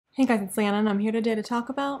Hey guys, it's Leanna and I'm here today to talk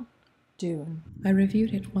about Dune. I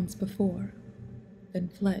reviewed it once before, then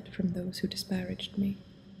fled from those who disparaged me.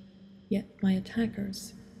 Yet my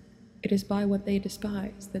attackers, it is by what they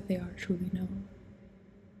despise that they are truly known.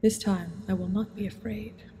 This time I will not be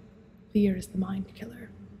afraid. Fear is the mind killer.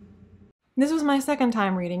 This was my second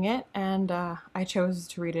time reading it, and I chose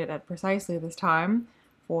to read it at precisely this time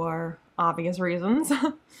for obvious reasons.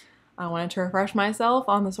 I wanted to refresh myself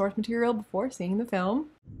on the source material before seeing the film.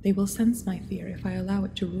 They will sense my fear if I allow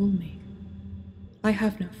it to rule me. I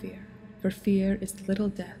have no fear, for fear is the little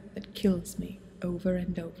death that kills me over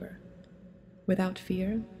and over. Without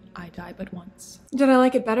fear, I die but once. Did I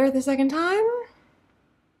like it better the second time?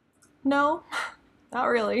 No, not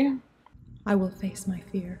really. I will face my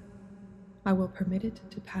fear. I will permit it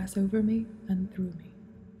to pass over me and through me.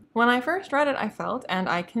 When I first read it, I felt, and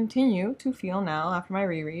I continue to feel now after my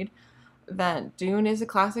reread, that Dune is a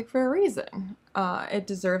classic for a reason. It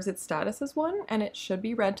deserves its status as one, and it should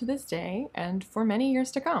be read to this day and for many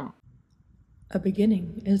years to come. A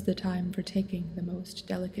beginning is the time for taking the most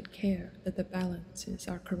delicate care that the balances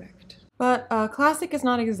are correct. But a classic is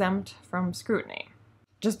not exempt from scrutiny.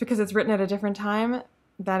 Just because it's written at a different time,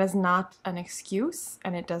 that is not an excuse,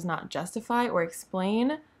 and it does not justify or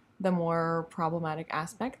explain the more problematic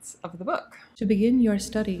aspects of the book. To begin your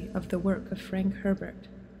study of the work of Frank Herbert,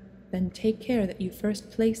 then take care that you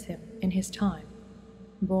first place him in his time,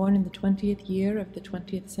 born in the 20th year of the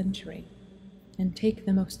 20th century, and take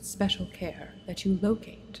the most special care that you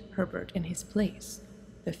locate Herbert in his place,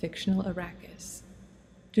 the fictional Arrakis.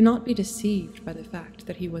 Do not be deceived by the fact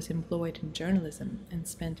that he was employed in journalism and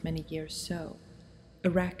spent many years so.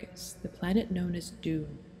 Arrakis, the planet known as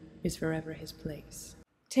Dune, is forever his place.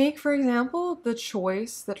 Take, for example, the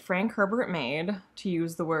choice that Frank Herbert made to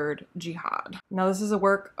use the word jihad. Now, this is a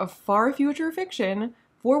work of far future fiction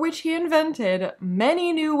for which he invented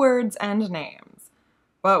many new words and names.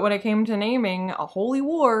 But when it came to naming a holy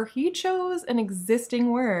war, he chose an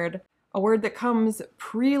existing word, a word that comes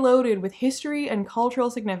preloaded with history and cultural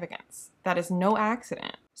significance. That is no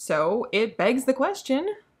accident. So it begs the question,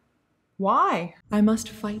 why? I must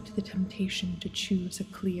fight the temptation to choose a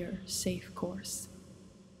clear, safe course.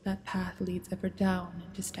 That path leads ever down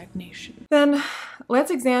into stagnation. Then let's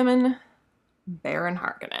examine Baron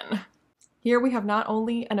Harkonnen. Here we have not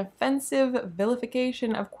only an offensive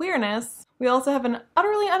vilification of queerness, we also have an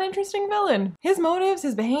utterly uninteresting villain. His motives,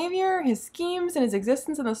 his behavior, his schemes, and his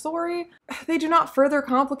existence in the story, they do not further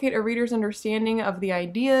complicate a reader's understanding of the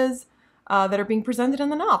ideas that are being presented in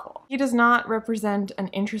the novel. He does not represent an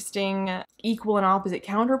interesting equal and opposite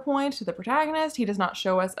counterpoint to the protagonist. He does not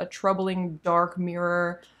show us a troubling dark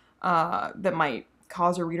mirror that might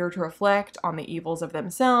cause a reader to reflect on the evils of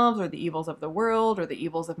themselves or the evils of the world or the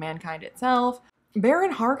evils of mankind itself.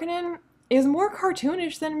 Baron Harkonnen is more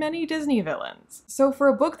cartoonish than many Disney villains. So for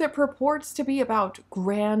a book that purports to be about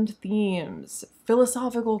grand themes,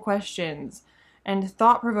 philosophical questions, and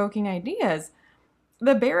thought-provoking ideas,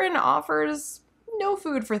 the Baron offers no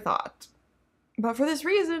food for thought. But for this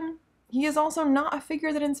reason, he is also not a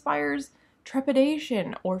figure that inspires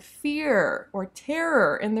trepidation or fear or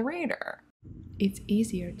terror in the reader. It's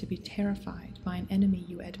easier to be terrified by an enemy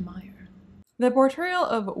you admire. The portrayal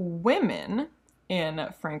of women in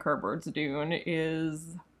Frank Herbert's Dune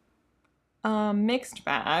is a mixed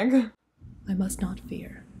bag. I must not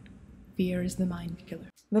fear. Fear is the mind killer.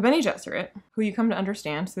 The Bene Gesserit, who you come to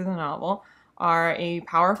understand through the novel, are a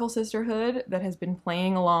powerful sisterhood that has been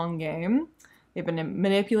playing a long game. They've been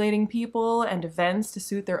manipulating people and events to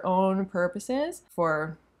suit their own purposes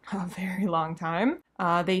for a very long time.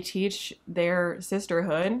 They teach their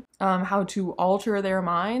sisterhood how to alter their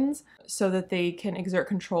minds so that they can exert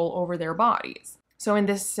control over their bodies. So in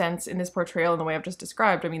this sense, in this portrayal, in the way I've just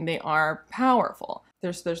described, I mean, they are powerful.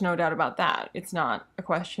 There's no doubt about that. It's not a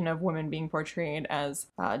question of women being portrayed as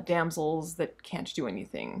damsels that can't do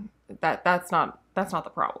anything. That's not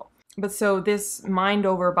the problem. But so this mind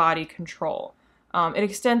over body control, it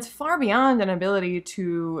extends far beyond an ability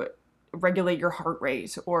to regulate your heart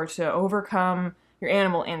rate or to overcome your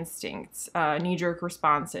animal instincts, knee-jerk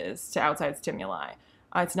responses to outside stimuli.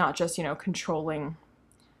 It's not just, controlling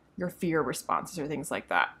your fear responses or things like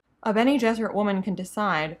that. A Bene Gesserit woman can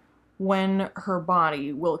decide when her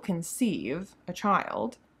body will conceive a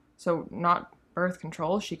child, so not birth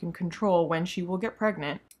control, she can control when she will get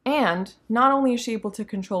pregnant. And not only is she able to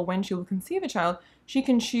control when she will conceive a child, she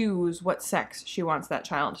can choose what sex she wants that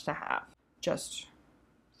child to have, just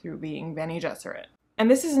through being Bene Gesserit. And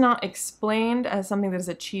this is not explained as something that is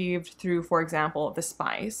achieved through, for example, the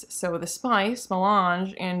spice. So the spice,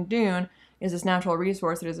 melange, in Dune is this natural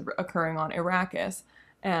resource that is occurring on Arrakis.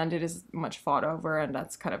 and it is much fought over, and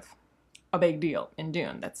that's kind of a big deal in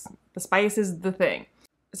Dune. The spice is the thing.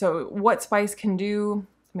 So what spice can do,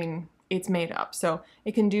 I mean, it's made up. So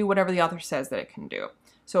it can do whatever the author says that it can do.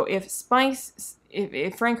 So if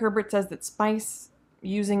Frank Herbert says that spice,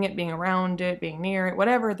 using it, being around it, being near it,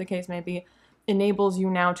 whatever the case may be, enables you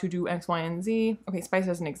now to do X, Y, and Z. Okay, spice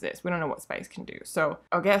doesn't exist. We don't know what spice can do. So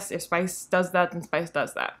I guess if spice does that, then spice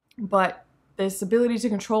does that. But this ability to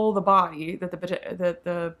control the body that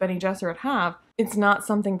the Bene Gesserit have, it's not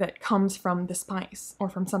something that comes from the spice or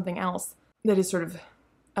from something else that is sort of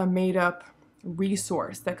a made-up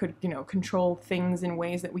resource that could, control things in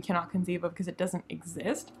ways that we cannot conceive of because it doesn't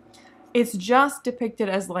exist. It's just depicted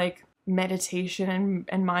as like meditation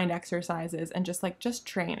and mind exercises and just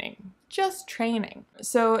training.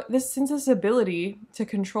 So since this ability to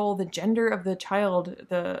control the gender of the child,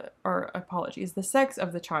 the sex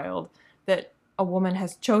of the child that a woman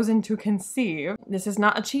has chosen to conceive, this is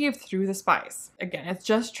not achieved through the spice. Again, it's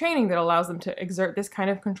just training that allows them to exert this kind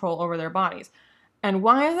of control over their bodies. And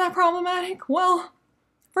why is that problematic? Well,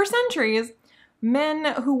 for centuries, men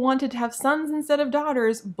who wanted to have sons instead of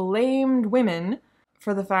daughters blamed women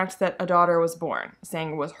for the fact that a daughter was born,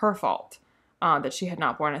 saying it was her fault that she had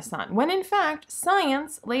not born a son. When in fact,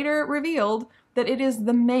 science later revealed that it is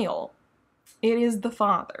the male, it is the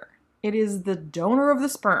father, it is the donor of the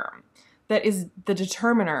sperm that is the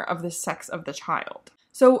determiner of the sex of the child.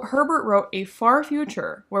 So Herbert wrote a far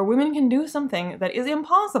future where women can do something that is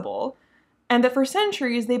impossible and that for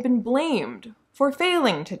centuries they've been blamed for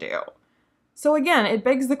failing to do. So again, it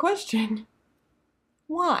begs the question,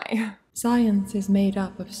 why? Science is made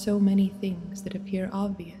up of so many things that appear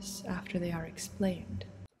obvious after they are explained.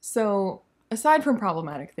 So, aside from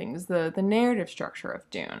problematic things, the narrative structure of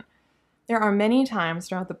Dune, there are many times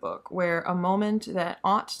throughout the book where a moment that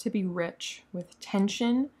ought to be rich with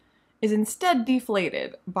tension is instead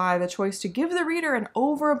deflated by the choice to give the reader an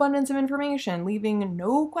overabundance of information, leaving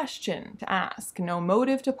no question to ask, no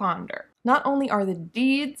motive to ponder. Not only are the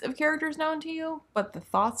deeds of characters known to you, but the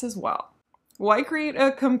thoughts as well. Why create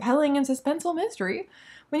a compelling and suspenseful mystery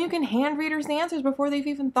when you can hand readers the answers before they've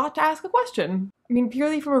even thought to ask a question? I mean,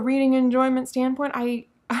 purely from a reading enjoyment standpoint, I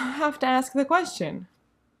have to ask the question.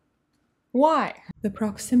 Why? The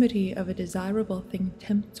proximity of a desirable thing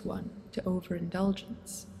tempts one to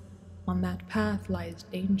overindulgence. On that path lies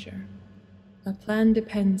danger. A plan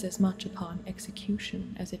depends as much upon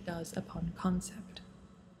execution as it does upon concept.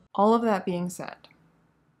 All of that being said,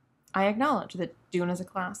 I acknowledge that Dune is a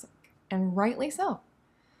classic. And rightly so.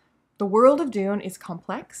 The world of Dune is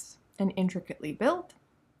complex and intricately built.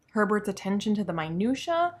 Herbert's attention to the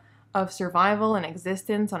minutiae of survival and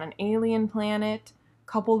existence on an alien planet,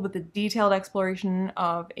 coupled with the detailed exploration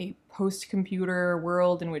of a post-computer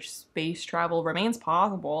world in which space travel remains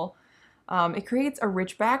possible, it creates a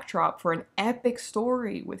rich backdrop for an epic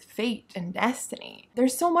story with fate and destiny.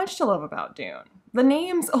 There's so much to love about Dune. The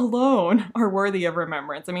names alone are worthy of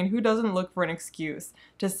remembrance. I mean, who doesn't look for an excuse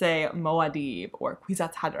to say Moadib or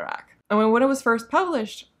Kwisatz Haderach? And when it was first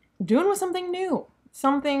published, Dune was something new,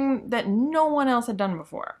 something that no one else had done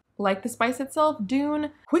before. Like the spice itself,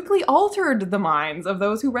 Dune quickly altered the minds of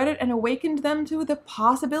those who read it and awakened them to the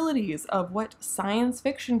possibilities of what science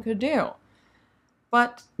fiction could do.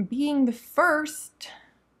 But being the first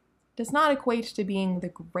does not equate to being the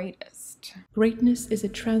greatest. Greatness is a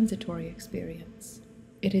transitory experience.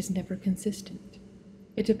 It is never consistent.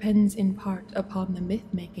 It depends in part upon the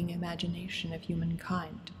myth-making imagination of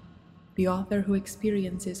humankind. The author who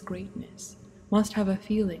experiences greatness must have a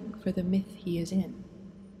feeling for the myth he is in.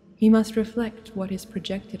 He must reflect what is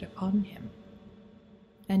projected upon him.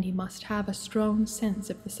 And he must have a strong sense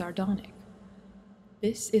of the sardonic.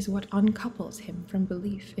 This is what uncouples him from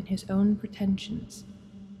belief in his own pretensions.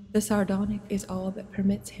 The sardonic is all that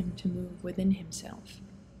permits him to move within himself.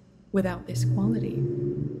 Without this quality,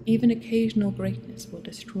 even occasional greatness will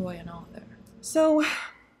destroy an author. So,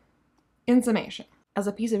 in summation, as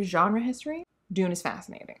a piece of genre history, Dune is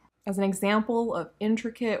fascinating. As an example of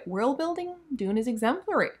intricate world building, Dune is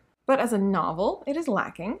exemplary. But as a novel, it is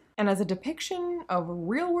lacking. And as a depiction of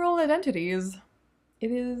real-world identities,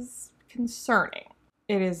 it is concerning.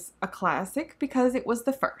 It is a classic because it was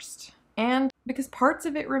the first, and because parts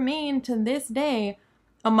of it remain to this day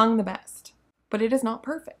among the best. But it is not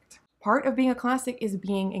perfect. Part of being a classic is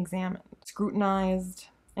being examined, scrutinized,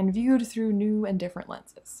 and viewed through new and different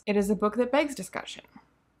lenses. It is a book that begs discussion,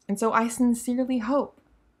 and so I sincerely hope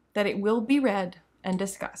that it will be read and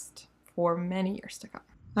discussed for many years to come.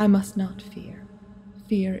 I must not fear.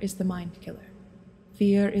 Fear is the mind killer.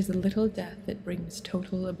 Fear is the little death that brings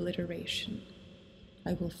total obliteration.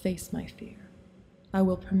 I will face my fear. I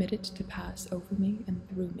will permit it to pass over me and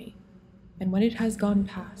through me, and when it has gone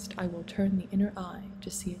past, I will turn the inner eye to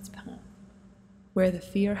see its path. Where the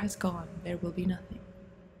fear has gone, there will be nothing.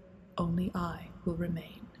 Only I will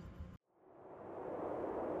remain.